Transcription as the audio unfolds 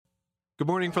Good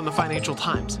morning from the Financial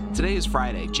Times. Today is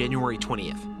Friday, January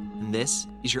 20th, and this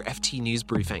is your FT News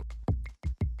Briefing.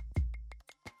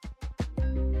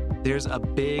 There's a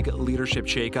big leadership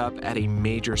shakeup at a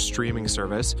major streaming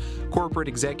service. Corporate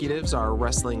executives are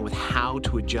wrestling with how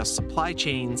to adjust supply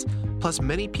chains. Plus,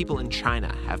 many people in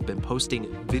China have been posting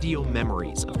video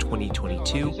memories of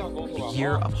 2022, a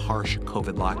year of harsh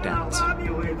COVID lockdowns.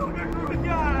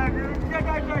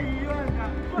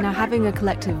 Now, having a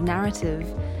collective narrative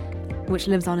which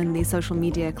lives on in these social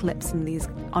media clips and these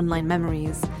online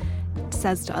memories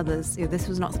says to others, this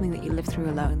was not something that you lived through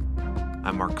alone.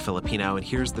 I'm Mark Filipino, and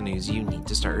here's the news you need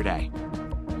to start your day.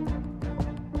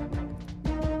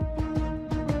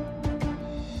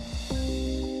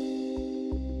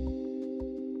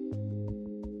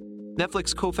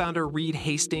 Netflix co-founder Reed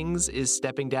Hastings is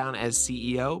stepping down as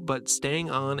CEO, but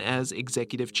staying on as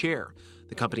executive chair.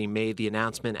 The company made the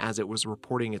announcement as it was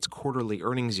reporting its quarterly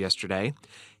earnings yesterday.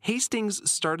 Hastings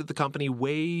started the company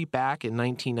way back in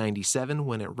 1997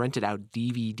 when it rented out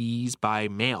DVDs by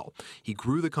mail. He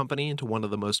grew the company into one of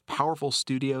the most powerful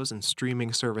studios and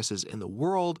streaming services in the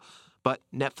world, but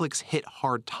Netflix hit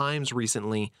hard times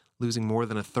recently, losing more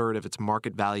than a third of its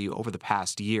market value over the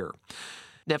past year.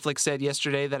 Netflix said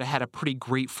yesterday that it had a pretty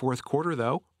great fourth quarter,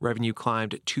 though. Revenue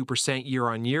climbed 2% year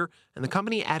on year, and the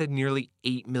company added nearly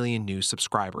 8 million new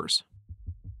subscribers.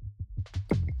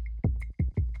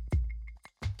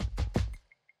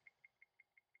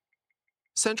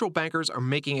 Central bankers are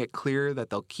making it clear that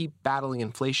they'll keep battling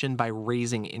inflation by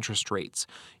raising interest rates.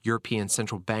 European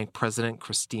Central Bank President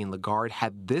Christine Lagarde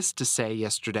had this to say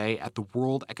yesterday at the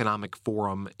World Economic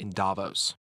Forum in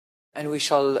Davos. And we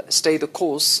shall stay the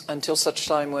course until such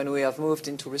time when we have moved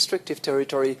into restrictive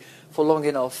territory for long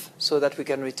enough so that we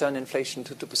can return inflation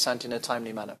to 2% in a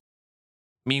timely manner.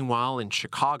 Meanwhile, in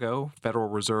Chicago, Federal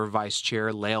Reserve Vice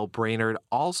Chair Lael Brainerd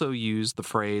also used the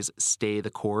phrase stay the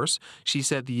course. She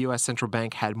said the U.S. Central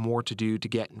Bank had more to do to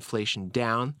get inflation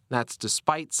down. That's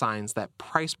despite signs that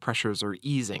price pressures are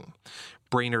easing.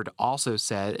 Brainerd also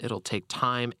said it'll take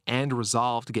time and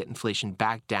resolve to get inflation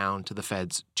back down to the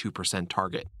Fed's 2%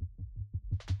 target.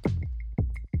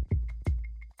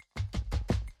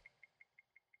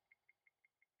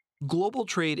 Global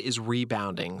trade is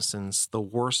rebounding since the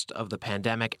worst of the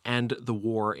pandemic and the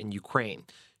war in Ukraine.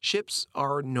 Ships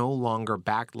are no longer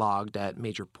backlogged at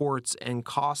major ports and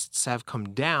costs have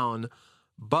come down,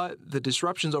 but the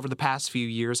disruptions over the past few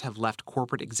years have left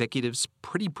corporate executives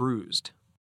pretty bruised.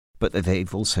 But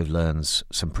they've also learned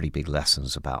some pretty big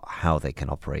lessons about how they can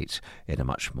operate in a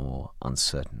much more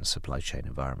uncertain supply chain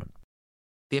environment.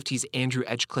 The FT's Andrew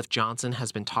Edgecliffe-Johnson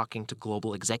has been talking to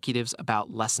global executives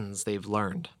about lessons they've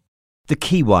learned. The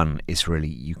key one is really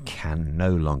you can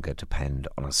no longer depend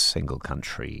on a single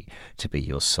country to be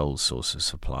your sole source of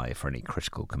supply for any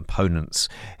critical components,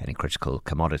 any critical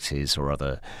commodities or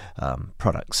other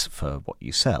products for what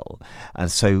you sell.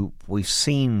 And so we've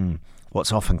seen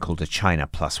what's often called a China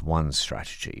plus one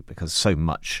strategy, because so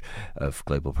much of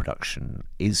global production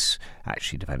is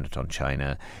actually dependent on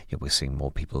China. We're seeing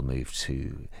more people move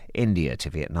to India, to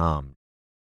Vietnam.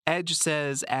 Edge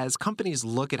says as companies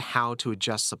look at how to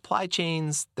adjust supply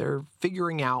chains, they're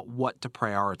figuring out what to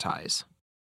prioritize.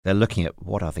 They're looking at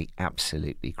what are the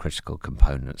absolutely critical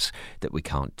components that we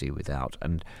can't do without.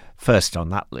 And first on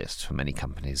that list for many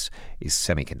companies is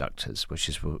semiconductors, which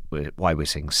is why we're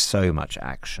seeing so much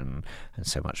action and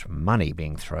so much money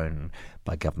being thrown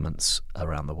by governments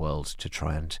around the world to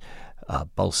try and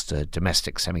bolster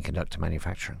domestic semiconductor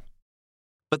manufacturing.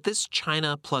 But this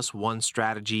China plus one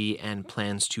strategy and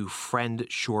plans to friend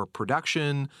shore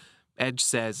production, Edge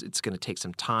says it's going to take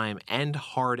some time and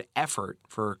hard effort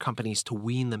for companies to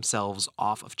wean themselves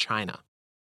off of China.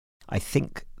 I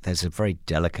think there's a very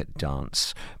delicate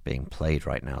dance being played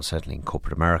right now, certainly in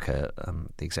corporate America.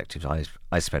 The executives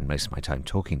I spend most of my time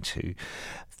talking to,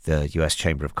 the U.S.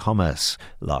 Chamber of Commerce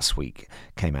last week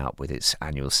came out with its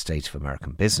annual State of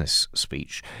American Business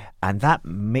speech, and that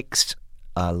mixed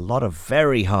a lot of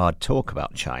very hard talk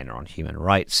about China on human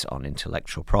rights, on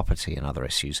intellectual property and other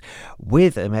issues,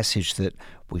 with a message that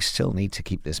we still need to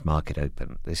keep this market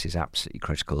open. This is absolutely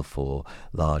critical for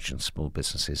large and small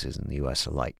businesses in the U.S.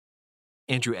 alike.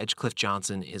 Andrew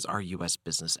Edgecliffe-Johnson is our U.S.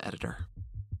 business editor.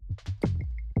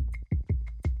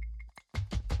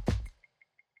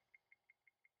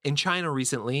 In China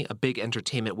recently, a big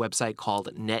entertainment website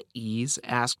called NetEase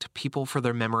asked people for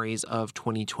their memories of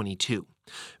 2022.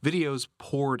 Videos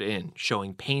poured in,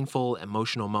 showing painful,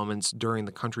 emotional moments during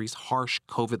the country's harsh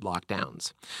COVID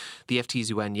lockdowns. The FT's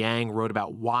Yuan Yang wrote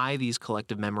about why these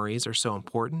collective memories are so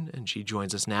important, and she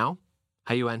joins us now.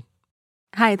 Hi, Yuan.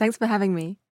 Hi, thanks for having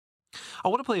me. I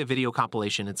want to play a video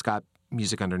compilation. It's got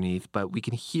music underneath, but we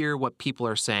can hear what people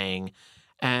are saying.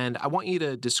 And I want you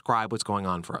to describe what's going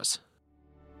on for us.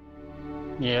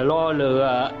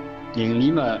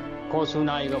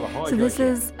 So this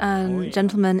is a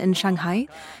gentleman in Shanghai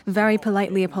very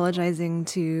politely apologizing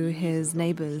to his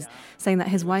neighbors, saying that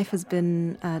his wife has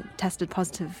been tested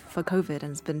positive for COVID and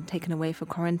has been taken away for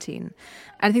quarantine.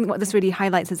 And I think what this really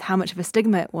highlights is how much of a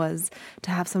stigma it was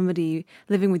to have somebody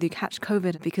living with you catch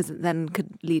COVID, because it then could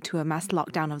lead to a mass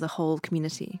lockdown of the whole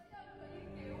community.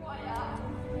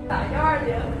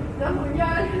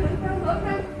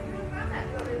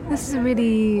 This is a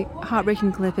really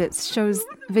heartbreaking clip. It shows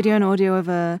video and audio of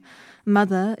a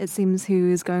mother, it seems,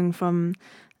 who is going from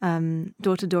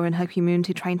door to door in her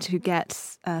community trying to get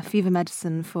fever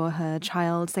medicine for her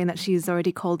child, saying that she's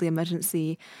already called the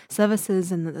emergency services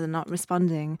and that they're not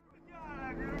responding.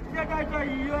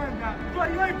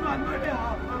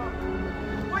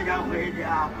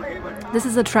 This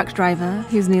is a truck driver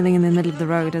who's kneeling in the middle of the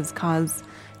road as cars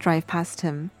drive past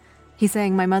him. He's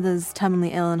saying, my mother's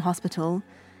terminally ill in hospital,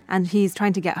 and he's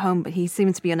trying to get home, but he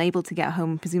seems to be unable to get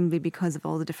home, presumably because of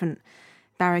all the different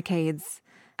barricades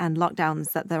and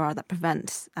lockdowns that there are that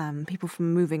prevent people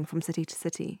from moving from city to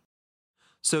city.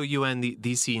 So, Yuan,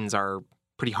 these scenes are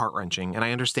pretty heart-wrenching, and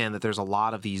I understand that there's a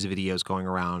lot of these videos going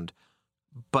around,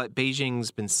 but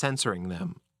Beijing's been censoring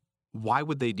them. Why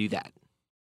would they do that?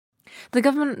 The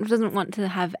government doesn't want to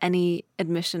have any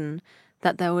admission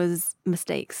that there was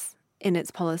mistakes in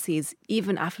its policies,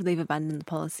 even after they've abandoned the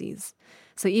policies.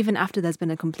 So even after there's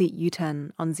been a complete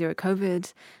U-turn on zero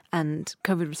COVID and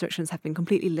COVID restrictions have been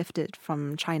completely lifted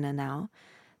from China now,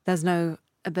 there's no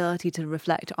ability to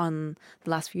reflect on the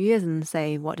last few years and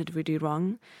say, what did we do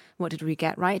wrong? What did we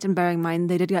get right? And bearing in mind,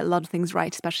 they did get a lot of things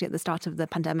right, especially at the start of the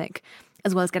pandemic,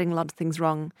 as well as getting a lot of things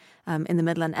wrong in the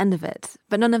middle and end of it.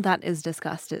 But none of that is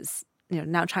discussed. It's,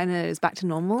 now China is back to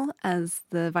normal, as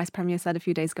the Vice Premier said a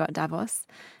few days ago at Davos,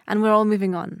 and we're all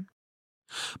moving on.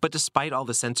 But despite all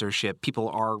the censorship, people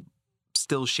are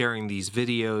still sharing these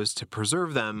videos to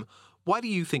preserve them. Why do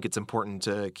you think it's important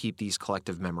to keep these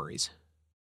collective memories?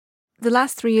 The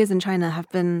last 3 years in China have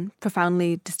been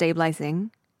profoundly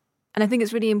destabilizing. And I think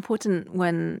it's really important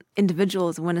when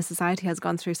individuals, when a society has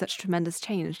gone through such tremendous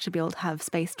change, to be able to have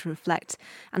space to reflect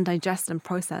and digest and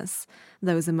process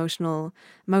those emotional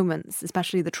moments,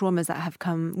 especially the traumas that have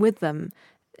come with them,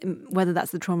 whether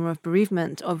that's the trauma of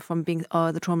bereavement or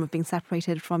the trauma of being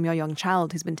separated from your young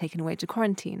child who's been taken away to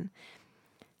quarantine.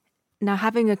 Now,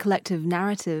 having a collective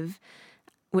narrative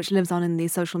which lives on in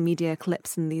these social media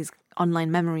clips and these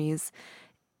online memories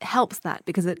helps that,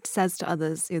 because it says to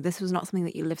others, this was not something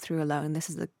that you lived through alone. This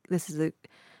is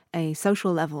a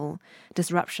social level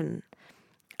disruption,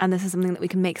 and this is something that we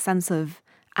can make sense of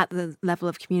at the level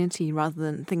of community rather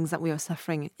than things that we are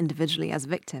suffering individually as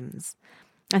victims.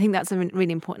 I think that's a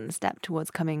really important step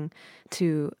towards coming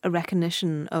to a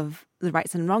recognition of the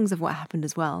rights and wrongs of what happened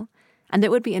as well. And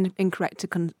it would be incorrect to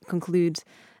conclude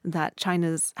that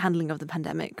China's handling of the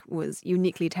pandemic was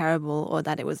uniquely terrible or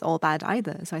that it was all bad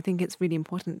either. So I think it's really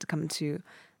important to come to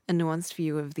a nuanced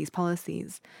view of these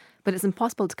policies. But it's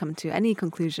impossible to come to any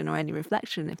conclusion or any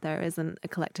reflection if there isn't a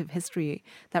collective history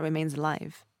that remains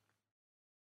alive.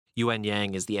 Yuan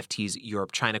Yang is the FT's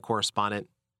Europe-China correspondent.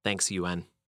 Thanks, Yuan.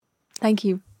 Thank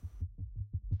you.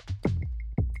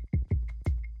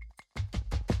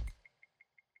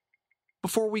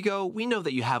 Before we go, we know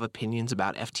that you have opinions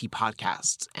about FT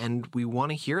podcasts, and we want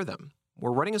to hear them.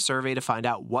 We're running a survey to find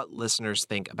out what listeners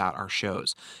think about our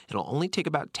shows. It'll only take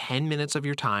about 10 minutes of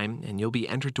your time, and you'll be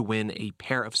entered to win a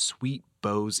pair of sweet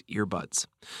Bose earbuds.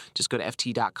 Just go to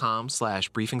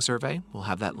ft.com/briefing survey. We'll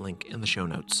have that link in the show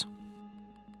notes.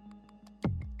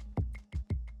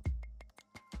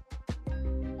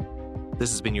 This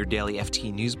has been your daily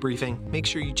FT News Briefing. Make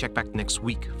sure you check back next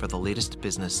week for the latest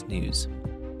business news.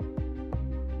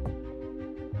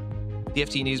 The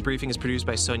FT News Briefing is produced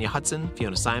by Sonia Hudson,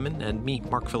 Fiona Simon, and me,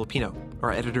 Mark Filipino.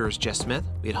 Our editor is Jess Smith.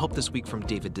 We had help this week from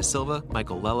David De Silva,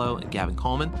 Michael Lello, and Gavin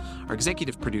Coleman. Our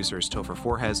executive producer is Topher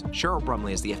Forhes. Cheryl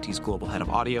Brumley is the FT's global head of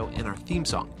audio, and our theme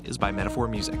song is by Metaphor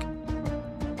Music.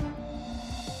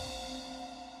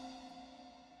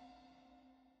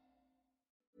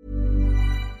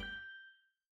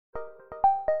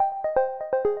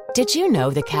 Did you know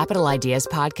the Capital Ideas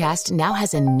podcast now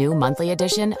has a new monthly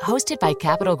edition hosted by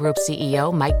Capital Group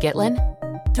CEO Mike Gitlin?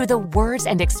 Through the words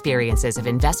and experiences of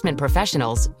investment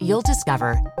professionals, you'll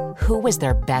discover who was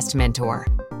their best mentor,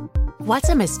 what's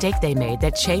a mistake they made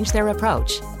that changed their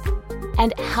approach,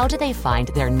 and how do they find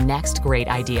their next great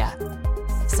idea.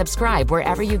 Subscribe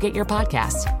wherever you get your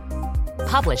podcasts.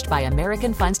 Published by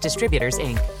American Funds Distributors,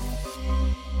 Inc.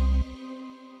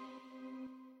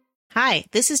 Hi,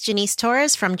 this is Janice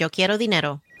Torres from Yo Quiero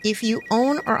Dinero. If you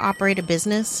own or operate a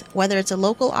business, whether it's a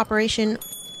local operation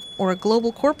or a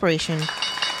global corporation,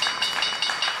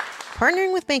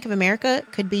 partnering with Bank of America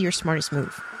could be your smartest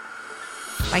move.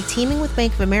 By teaming with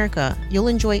Bank of America, you'll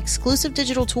enjoy exclusive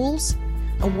digital tools,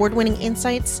 award-winning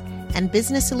insights, and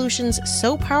business solutions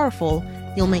so powerful,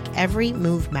 you'll make every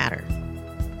move matter.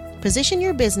 Position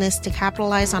your business to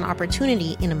capitalize on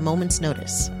opportunity in a moment's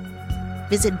notice.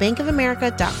 Visit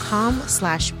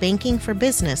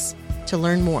bankofamerica.com/bankingforbusiness to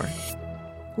learn more.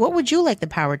 What would you like the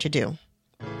power to do?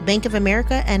 Bank of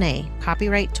America, N.A.,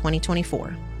 copyright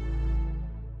 2024.